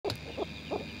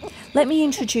Let me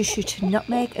introduce you to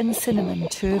Nutmeg and Cinnamon,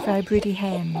 two of our broody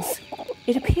hens.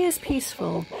 It appears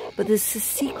peaceful, but there's a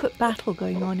secret battle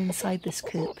going on inside this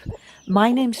coop.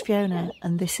 My name's Fiona,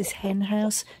 and this is Hen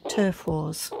House Turf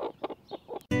Wars.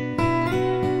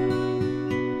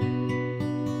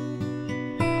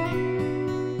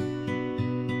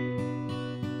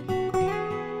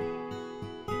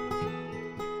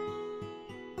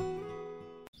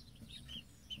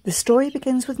 The story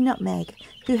begins with Nutmeg,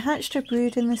 who hatched her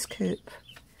brood in this coop.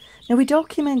 Now, we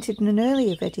documented in an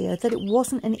earlier video that it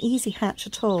wasn't an easy hatch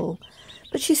at all,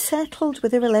 but she settled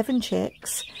with her 11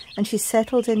 chicks, and she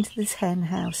settled into this hen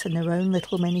house in their own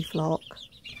little mini flock.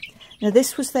 Now,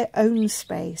 this was their own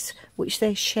space, which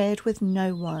they shared with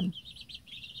no one.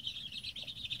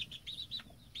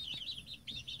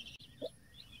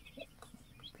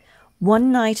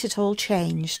 One night it all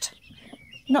changed.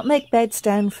 Nutmeg beds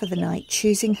down for the night,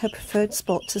 choosing her preferred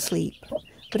spot to sleep.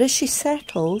 But as she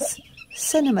settles,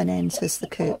 Cinnamon enters the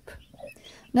coop.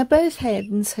 Now, both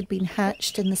hens had been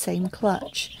hatched in the same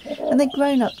clutch, and they'd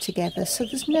grown up together, so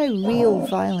there's no real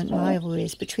violent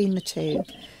rivalries between the two.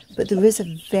 But there is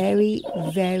a very,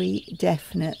 very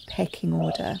definite pecking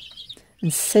order,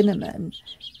 and Cinnamon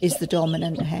is the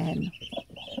dominant hen.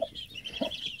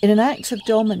 In an act of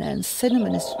dominance,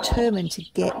 Cinnamon is determined to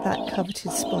get that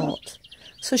coveted spot.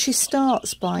 So she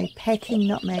starts by pecking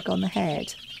Nutmeg on the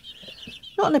head.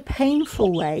 Not in a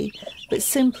painful way, but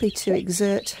simply to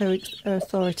exert her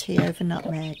authority over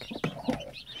Nutmeg.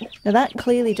 Now, that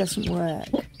clearly doesn't work.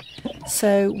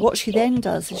 So what she then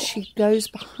does is she goes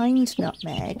behind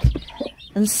Nutmeg,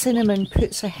 and Cinnamon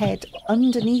puts her head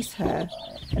underneath her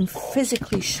and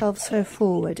physically shoves her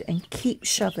forward and keeps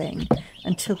shoving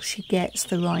until she gets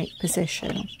the right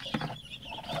position.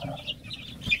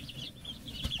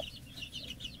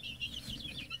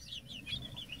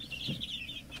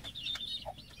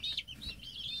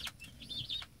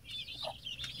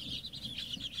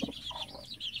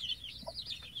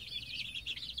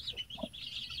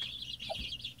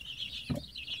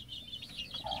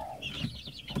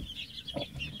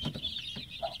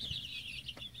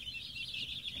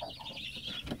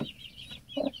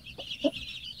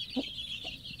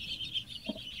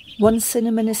 Once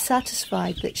Cinnamon is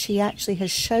satisfied that she actually has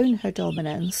shown her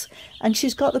dominance and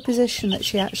she's got the position that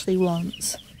she actually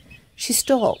wants, she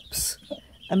stops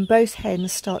and both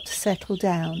hens start to settle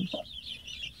down.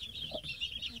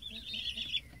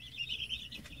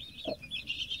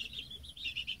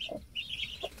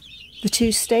 The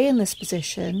two stay in this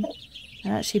position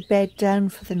and actually bed down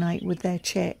for the night with their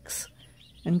chicks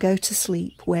and go to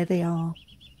sleep where they are.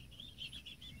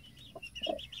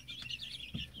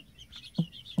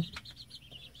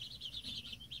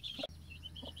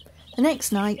 The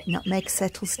next night, Nutmeg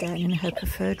settles down in her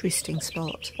preferred roosting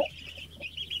spot.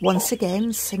 Once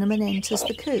again, Cinnamon enters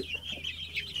the coop.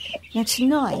 Now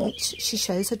tonight, she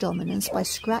shows her dominance by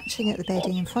scratching at the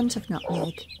bedding in front of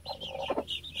Nutmeg.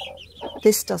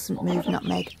 This doesn't move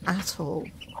Nutmeg at all.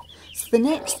 So the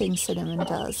next thing Cinnamon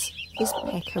does is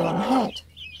peck her on the head.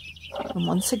 And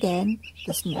once again,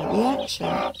 there's no reaction.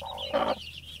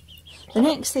 The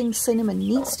next thing Cinnamon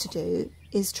needs to do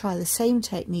is try the same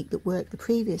technique that worked the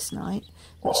previous night,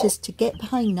 which is to get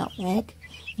behind Nutmeg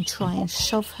and try and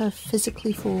shove her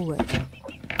physically forward.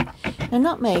 Now,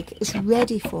 Nutmeg is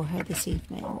ready for her this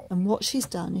evening, and what she's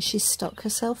done is she's stuck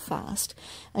herself fast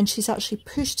and she's actually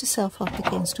pushed herself up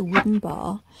against a wooden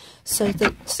bar so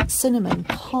that Cinnamon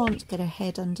can't get her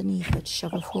head underneath her to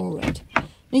shove her forward.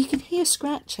 Now, you can hear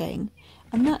scratching,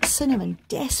 and that's Cinnamon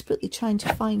desperately trying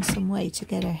to find some way to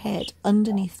get her head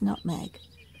underneath Nutmeg.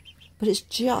 But it's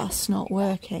just not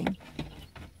working.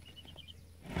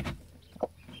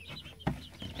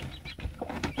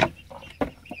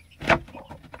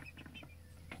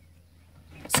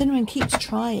 Cinnamon keeps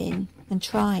trying and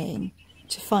trying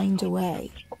to find a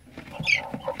way,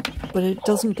 but it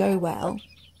doesn't go well,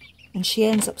 and she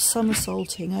ends up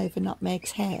somersaulting over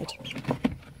Nutmeg's head.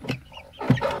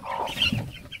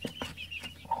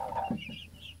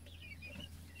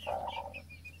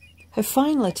 Her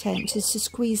final attempt is to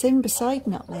squeeze in beside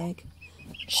Nutmeg,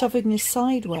 shoving her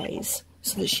sideways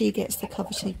so that she gets the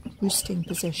coveted roosting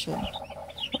position.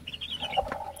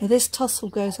 Now, this tussle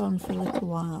goes on for a little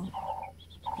while.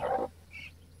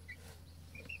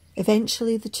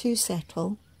 Eventually the two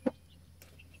settle,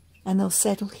 and they'll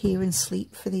settle here and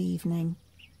sleep for the evening.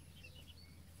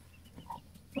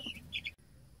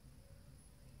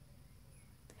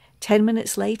 Ten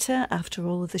minutes later, after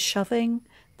all of the shoving,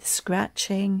 the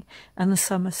scratching and the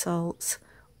somersaults,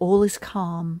 all is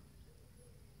calm.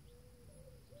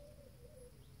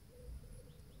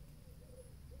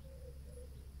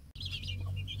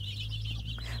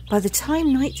 By the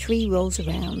time night 3 rolls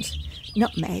around,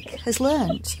 Nutmeg has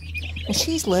learnt. And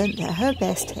she's learnt that her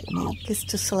best technique is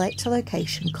to select a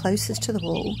location closest to the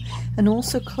wall and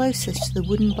also closest to the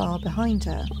wooden bar behind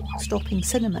her, stopping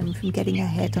Cinnamon from getting her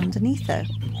head underneath her.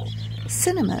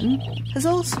 Cinnamon has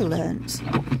also learnt.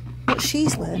 What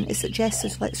she's learnt is that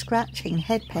gestures like scratching and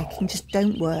head pecking just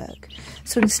don't work,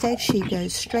 so instead she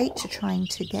goes straight to trying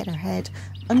to get her head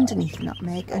underneath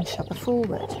Nutmeg and shove her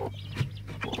forward.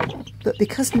 But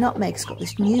because Nutmeg's got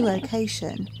this new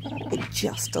location, it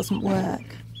just doesn't work.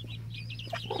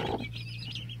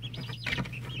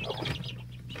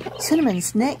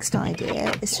 Cinnamon's next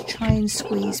idea is to try and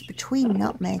squeeze between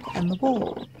Nutmeg and the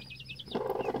wall.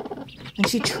 And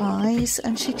she tries,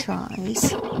 and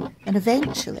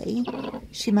eventually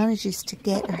she manages to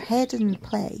get her head in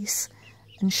place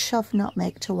and shove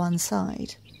Nutmeg to one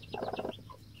side.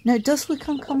 Now it does look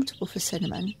uncomfortable for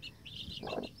Cinnamon,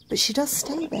 but she does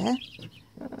stay there,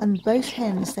 and both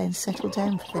hens then settle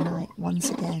down for the night once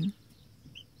again.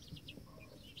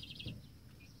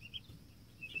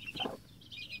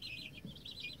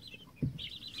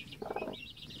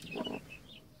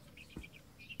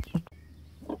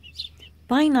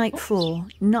 By night 4,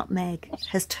 Nutmeg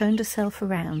has turned herself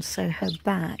around so her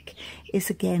back is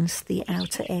against the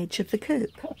outer edge of the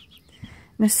coop.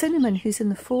 Now Cinnamon, who's in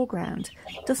the foreground,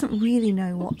 doesn't really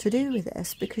know what to do with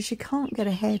this because she can't get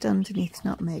her head underneath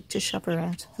Nutmeg to shove her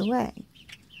out of the way.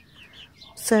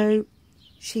 So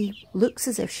she looks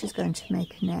as if she's going to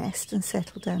make a nest and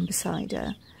settle down beside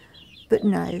her. But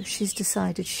no, she's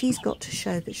decided she's got to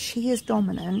show that she is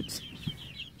dominant,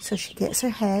 so she gets her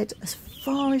head as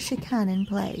far as she can in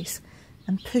place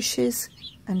and pushes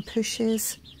and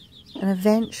pushes, and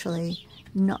eventually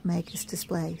Nutmeg is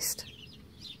displaced.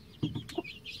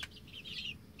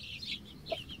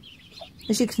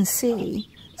 As you can see,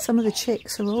 some of the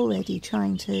chicks are already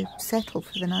trying to settle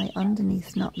for the night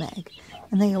underneath Nutmeg,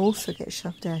 and they also get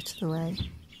shoved out of the way.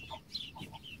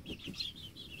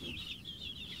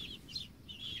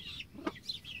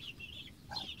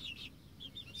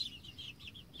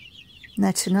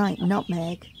 Now tonight,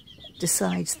 Nutmeg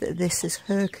decides that this is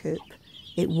her coop.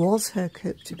 It was her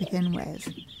coop to begin with,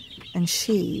 and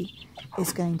she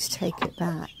is going to take it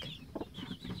back.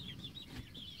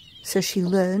 So she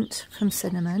learnt from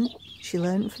Cinnamon, she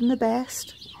learnt from the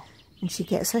best, and she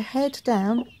gets her head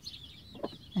down,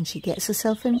 and she gets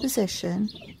herself in position,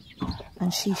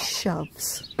 and she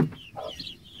shoves.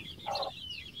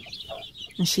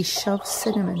 And she shoves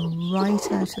Cinnamon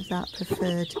right out of that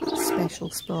preferred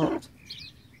special spot.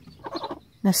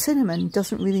 Now Cinnamon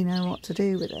doesn't really know what to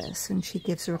do with this, and she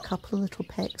gives her a couple of little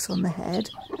pecks on the head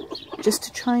just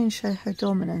to try and show her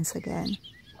dominance again.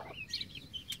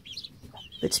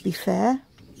 But to be fair,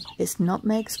 it's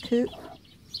Nutmeg's coop,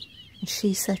 and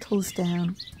she settles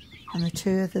down, and the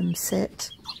two of them sit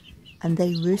and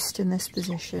they roost in this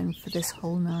position for this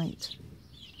whole night.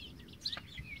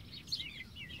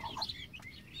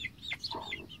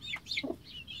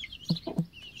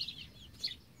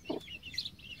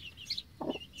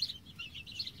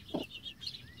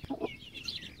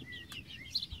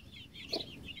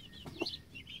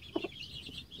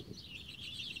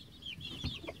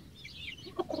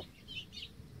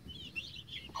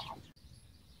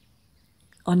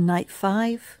 On night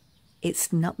 5,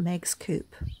 it's Nutmeg's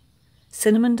coop.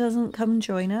 Cinnamon doesn't come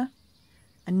join her,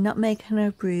 and Nutmeg and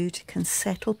her brood can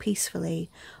settle peacefully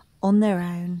on their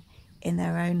own in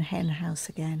their own hen house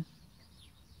again.